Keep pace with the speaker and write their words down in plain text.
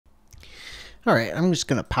All right, I'm just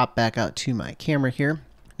going to pop back out to my camera here.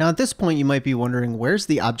 Now at this point you might be wondering, where's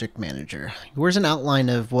the object manager? Where's an outline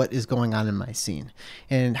of what is going on in my scene?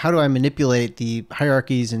 And how do I manipulate the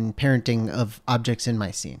hierarchies and parenting of objects in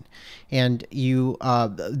my scene? And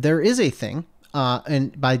there is a thing,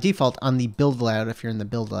 and by default on the build layout, if you're in the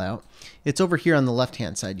build layout, it's over here on the left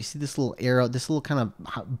hand side. You see this little arrow, this little kind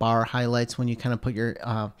of bar highlights when you kind of put your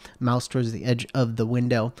mouse towards the edge of the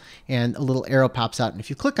window, and a little arrow pops out. And if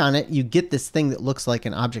you click on it, you get this thing that looks like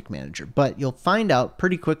an object manager. But you'll find out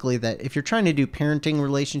pretty quickly that if you're trying to do parenting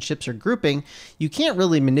relationships or grouping, you can't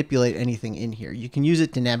really manipulate anything in here. You can use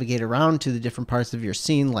it to navigate around to the different parts of your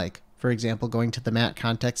scene, like for example, going to the matte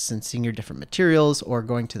context and seeing your different materials, or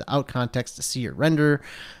going to the out context to see your render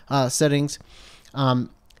settings.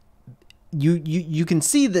 You can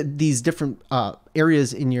see that these different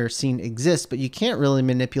areas in your scene exist, but you can't really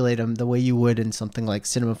manipulate them the way you would in something like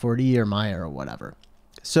Cinema 4D or Maya or whatever.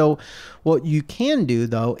 So what you can do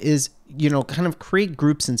though is, kind of create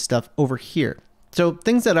groups and stuff over here. So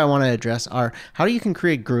things that I want to address are how you can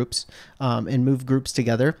create groups and move groups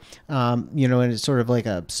together, in sort of like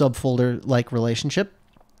a subfolder-like relationship,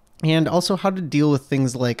 and also how to deal with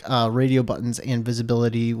things like radio buttons and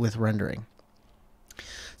visibility with rendering.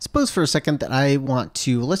 Suppose for a second that I want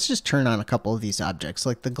to, let's just turn on a couple of these objects,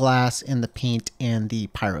 like the glass and the paint and the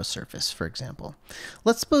pyro surface, for example.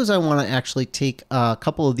 Let's suppose I want to actually take a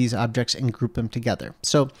couple of these objects and group them together.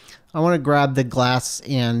 So I want to grab the glass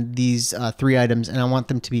and these three items, and I want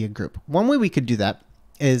them to be a group. One way we could do that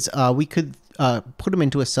is we could put them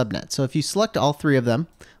into a subnet. So if you select all three of them,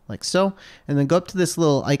 like so, and then go up to this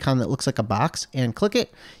little icon that looks like a box and click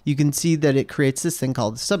it, you can see that it creates this thing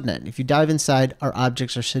called the subnet. If you dive inside, our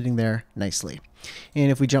objects are sitting there nicely.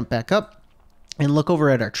 And if we jump back up and look over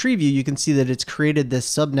at our tree view, you can see that it's created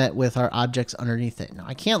this subnet with our objects underneath it. Now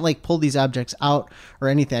I can't like pull these objects out or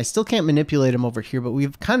anything. I still can't manipulate them over here, but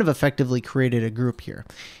we've kind of effectively created a group here.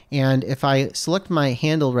 And if I select my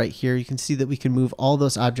handle right here, you can see that we can move all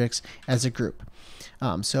those objects as a group.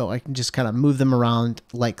 So I can just kind of move them around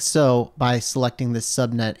like so by selecting this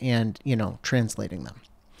subnet and, translating them.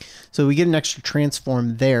 So we get an extra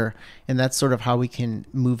transform there, and that's sort of how we can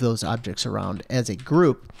move those objects around as a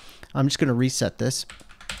group. I'm just going to reset this.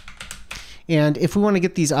 And if we want to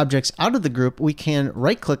get these objects out of the group, we can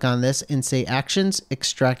right click on this and say actions,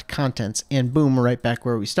 extract contents, and boom, we're right back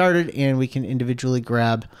where we started, and we can individually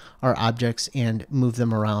grab our objects and move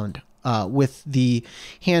them around with the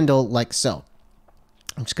handle like so.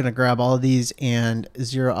 I'm just going to grab all of these and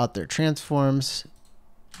zero out their transforms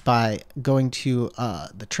by going to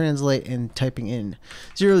the translate and typing in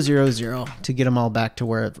 000 to get them all back to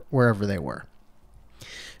wherever they were.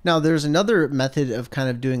 Now there's another method of kind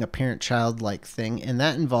of doing a parent-child like thing, and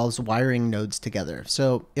that involves wiring nodes together.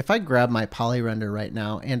 So if I grab my poly render right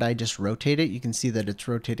now and I just rotate it, you can see that it's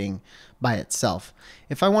rotating by itself.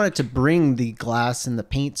 If I wanted to bring the glass and the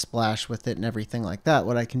paint splash with it and everything like that,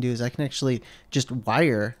 what I can do is I can actually just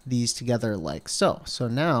wire these together like so. So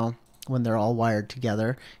now when they're all wired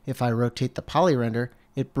together, if I rotate the poly render,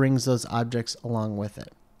 it brings those objects along with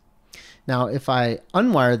it. Now if I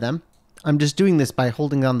unwire them, I'm just doing this by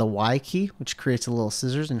holding down the Y key, which creates a little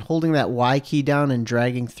scissors, and holding that Y key down and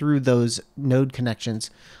dragging through those node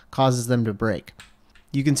connections causes them to break.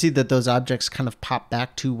 You can see that those objects kind of pop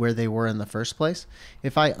back to where they were in the first place.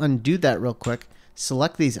 If I undo that real quick,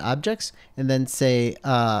 select these objects, and then say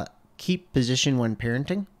keep position when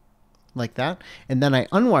parenting, like that, and then I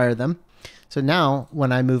unwire them. So now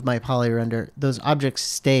when I move my poly render, those objects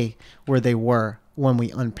stay where they were when we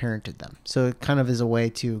unparented them. So it kind of is a way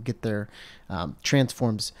to get their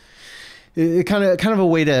transforms. It kind of a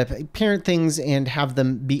way to parent things and have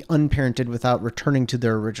them be unparented without returning to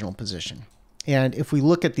their original position. And if we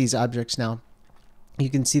look at these objects now, you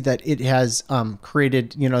can see that it has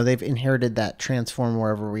created, they've inherited that transform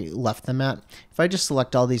wherever we left them at. If I just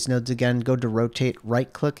select all these nodes again, go to rotate,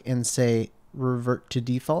 right click and say revert to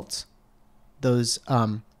defaults, those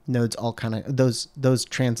nodes all kind of, those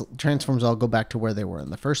transforms all go back to where they were in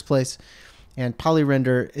the first place. And poly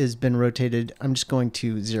render has been rotated. I'm just going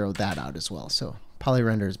to zero that out as well. So poly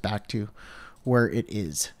render is back to where it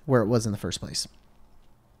was in the first place.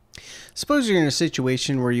 Suppose you're in a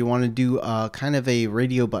situation where you want to do kind of a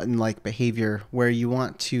radio button like behavior where you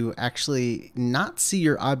want to actually not see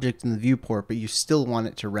your object in the viewport, but you still want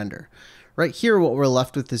it to render. Right here, what we're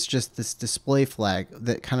left with is just this display flag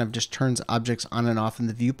that kind of just turns objects on and off in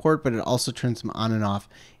the viewport, but it also turns them on and off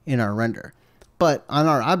in our render. But on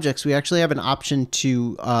our objects, we actually have an option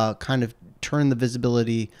to kind of turn the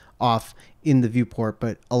visibility off in the viewport,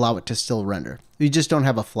 but allow it to still render. We just don't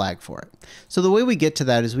have a flag for it. So the way we get to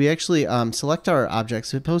that is we actually select our object.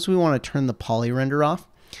 Suppose we want to turn the poly render off.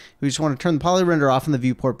 We just want to turn the poly render off in the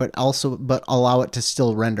viewport, but allow it to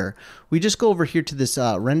still render. We just go over here to this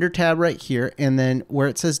render tab right here, and then where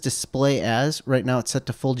it says display as, right now it's set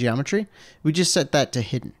to full geometry. We just set that to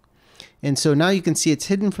hidden. And so now you can see it's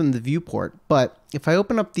hidden from the viewport. But if I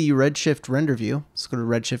open up the Redshift render view, let's go to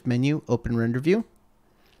Redshift menu, open render view,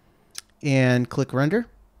 and click render.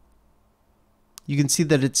 You can see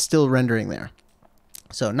that it's still rendering there.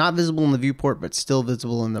 So not visible in the viewport, but still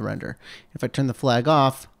visible in the render. If I turn the flag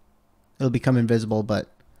off, it'll become invisible, but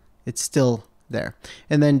it's still there.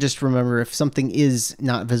 And then just remember, if something is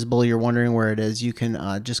not visible, you're wondering where it is, you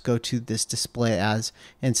can just go to this display as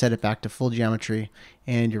and set it back to full geometry,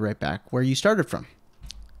 and you're right back where you started from.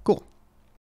 Cool.